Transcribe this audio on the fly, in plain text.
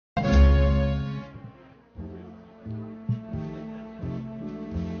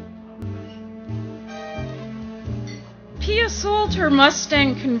Pia sold her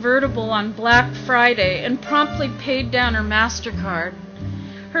Mustang convertible on Black Friday and promptly paid down her MasterCard.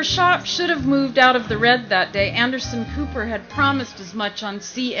 Her shop should have moved out of the red that day. Anderson Cooper had promised as much on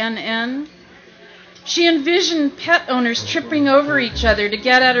CNN. She envisioned pet owners tripping over each other to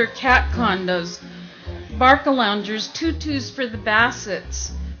get at her cat condos, Barca-loungers, tutus for the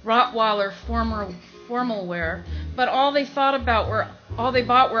Bassets, Rottweiler formal wear, but all they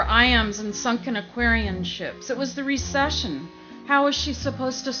bought were iams and sunken aquarium ships. It was the recession. How was she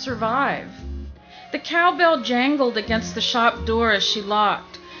supposed to survive? The cowbell jangled against the shop door as she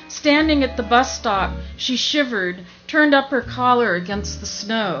locked. Standing at the bus stop, she shivered, turned up her collar against the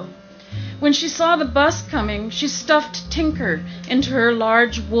snow. When she saw the bus coming, she stuffed Tinker into her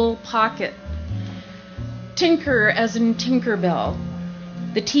large wool pocket. Tinker as in Tinkerbell,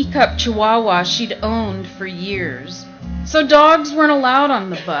 the teacup chihuahua she'd owned for years. So dogs weren't allowed on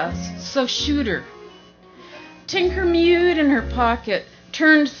the bus, so shoot her. Tinker mewed in her pocket,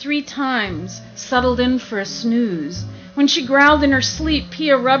 turned 3 times, settled in for a snooze. When she growled in her sleep,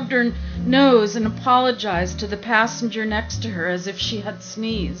 Pia rubbed her nose and apologized to the passenger next to her as if she had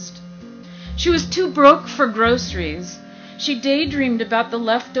sneezed. She was too broke for groceries. She daydreamed about the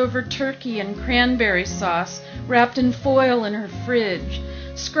leftover turkey and cranberry sauce wrapped in foil in her fridge,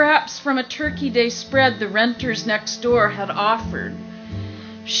 scraps from a Turkey Day spread the renters next door had offered.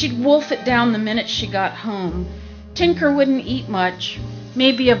 She'd wolf it down the minute she got home. Tinker wouldn't eat much,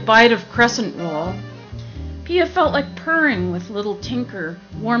 maybe a bite of crescent roll. Pia felt like purring with little Tinker,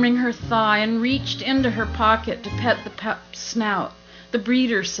 warming her thigh, and reached into her pocket to pet the pup's snout. The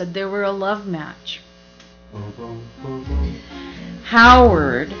breeder said they were a love match.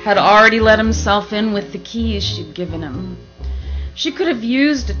 Howard had already let himself in with the keys she'd given him. She could have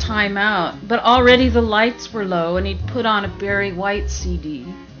used a timeout, but already the lights were low and he'd put on a Barry White CD.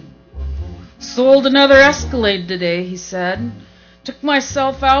 "Sold another Escalade today," he said. "Took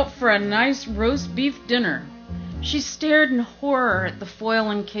myself out for a nice roast beef dinner." She stared in horror at the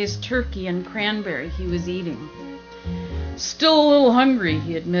foil-encased turkey and cranberry he was eating. "Still a little hungry,"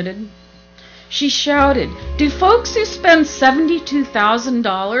 he admitted. She shouted, "Do folks who spend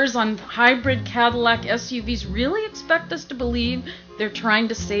 $72,000 on hybrid Cadillac SUVs really expect us to believe they're trying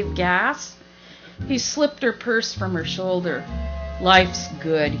to save gas?" He slipped her purse from her shoulder. "Life's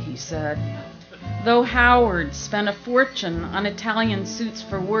good," he said. Though Howard spent a fortune on Italian suits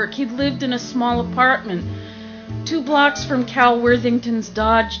for work, he'd lived in a small apartment 2 blocks from Cal Worthington's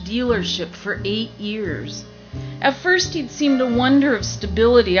Dodge dealership for 8 years. At first he'd seemed a wonder of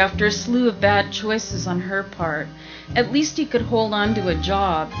stability after a slew of bad choices on her part. At least he could hold on to a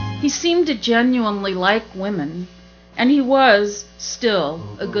job. He seemed to genuinely like women, and he was, still,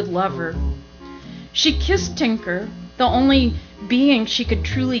 a good lover. She kissed Tinker, the only being she could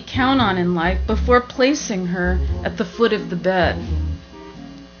truly count on in life, before placing her at the foot of the bed.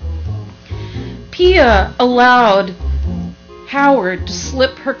 Pia allowed Howard to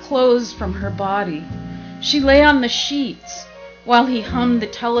slip her clothes from her body. She lay on the sheets while he hummed the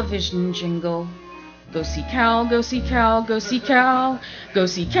television jingle. "Go see Cal, go see Cal, go see Cal, go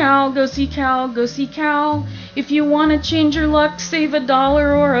see Cal, go see Cal, go see Cal. If you want to change your luck, save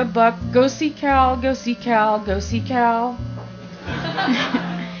 $1 or $1. Go see Cal, go see Cal, go see Cal."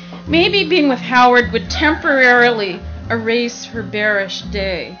 Maybe being with Howard would temporarily erase her bearish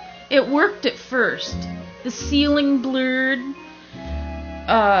day. It worked at first. The ceiling blurred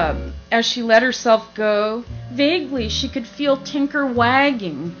as she let herself go. Vaguely, she could feel Tinker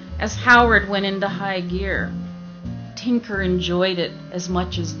wagging as Howard went into high gear. Tinker enjoyed it as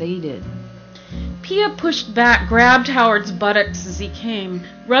much as they did. Pia pushed back, grabbed Howard's buttocks as he came,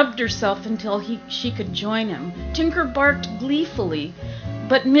 rubbed herself until she could join him. Tinker barked gleefully,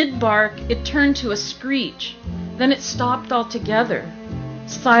 but mid-bark it turned to a screech. Then it stopped altogether.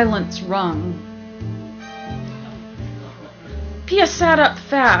 Silence rung. Pia sat up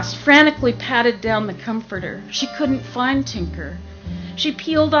fast, frantically patted down the comforter. She couldn't find Tinker. She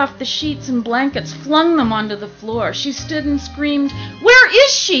peeled off the sheets and blankets, flung them onto the floor. She stood and screamed, "Where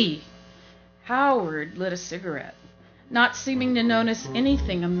is she?" Howard lit a cigarette, not seeming to notice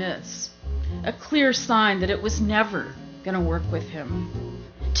anything amiss. A clear sign that it was never going to work with him.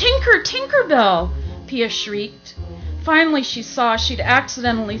 "Tinker, Tinkerbell!" Pia shrieked. Finally, she saw she'd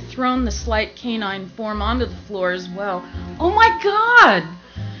accidentally thrown the slight canine form onto the floor as well. "Oh my God!"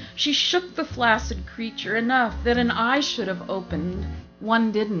 She shook the flaccid creature enough that an eye should have opened.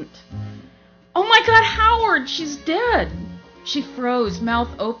 One didn't. "Oh my God, Howard, she's dead!" She froze,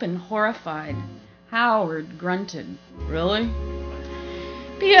 mouth open, horrified. Howard grunted. "Really?"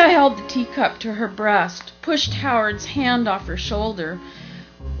 Pia held the teacup to her breast, pushed Howard's hand off her shoulder.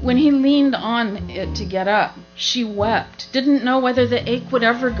 When he leaned on it to get up, she wept, didn't know whether the ache would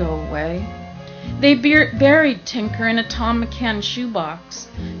ever go away. They buried Tinker in a Tom McCann shoebox,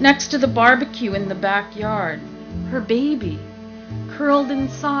 next to the barbecue in the backyard. Her baby, curled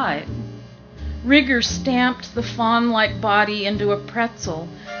inside. Rigger stamped the fawn-like body into a pretzel,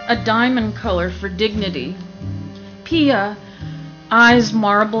 a diamond color for dignity. Pia, eyes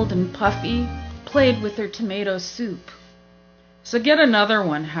marbled and puffy, played with her tomato soup. "So get another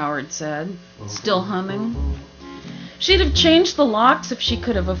one," Howard said, still humming. She'd have changed the locks if she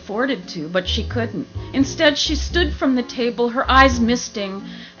could have afforded to, but she couldn't. Instead, she stood from the table, her eyes misting,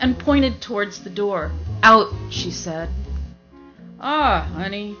 and pointed towards the door. "Out," she said. "Ah,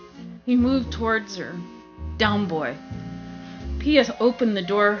 honey." He moved towards her. "Down, boy." Pia opened the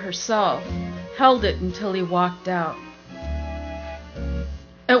door herself, held it until he walked out.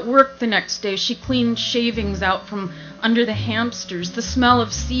 At work the next day, she cleaned shavings out from under the hamsters, the smell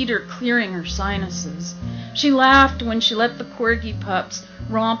of cedar clearing her sinuses. She laughed when she let the corgi pups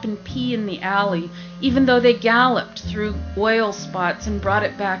romp and pee in the alley, even though they galloped through oil spots and brought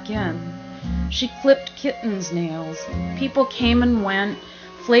it back in. She clipped kittens' nails. People came and went,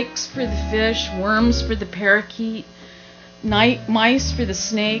 flakes for the fish, worms for the parakeet, mice for the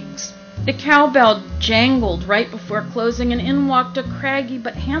snakes. The cowbell jangled right before closing, and in walked a craggy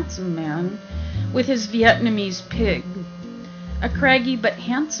but handsome man with his Vietnamese pig. A craggy but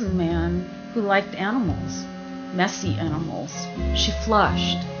handsome man who liked animals, messy animals. She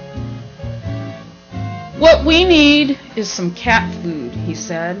flushed. "What we need is some cat food," he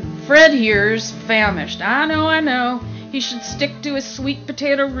said. "Fred here's famished. I know. He should stick to his sweet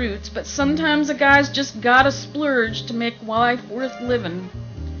potato roots, but sometimes a guy's just gotta splurge to make life worth living."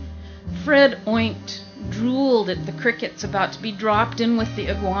 Fred oinked, drooled at the crickets about to be dropped in with the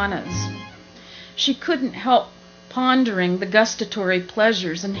iguanas. She couldn't help pondering the gustatory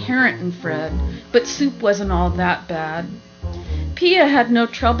pleasures inherent in Fred, but soup wasn't all that bad. Pia had no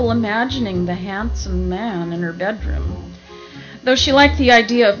trouble imagining the handsome man in her bedroom, though she liked the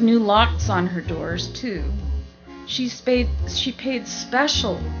idea of new locks on her doors, too. She paid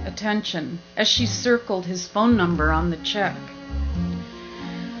special attention as she circled his phone number on the check.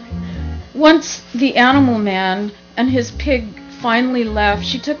 Once the animal man and his pig finally left,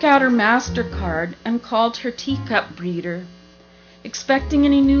 she took out her MasterCard and called her teacup breeder. "Expecting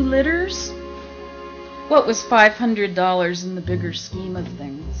any new litters?" What was $500 in the bigger scheme of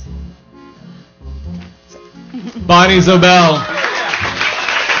things? Bonnie Zobell.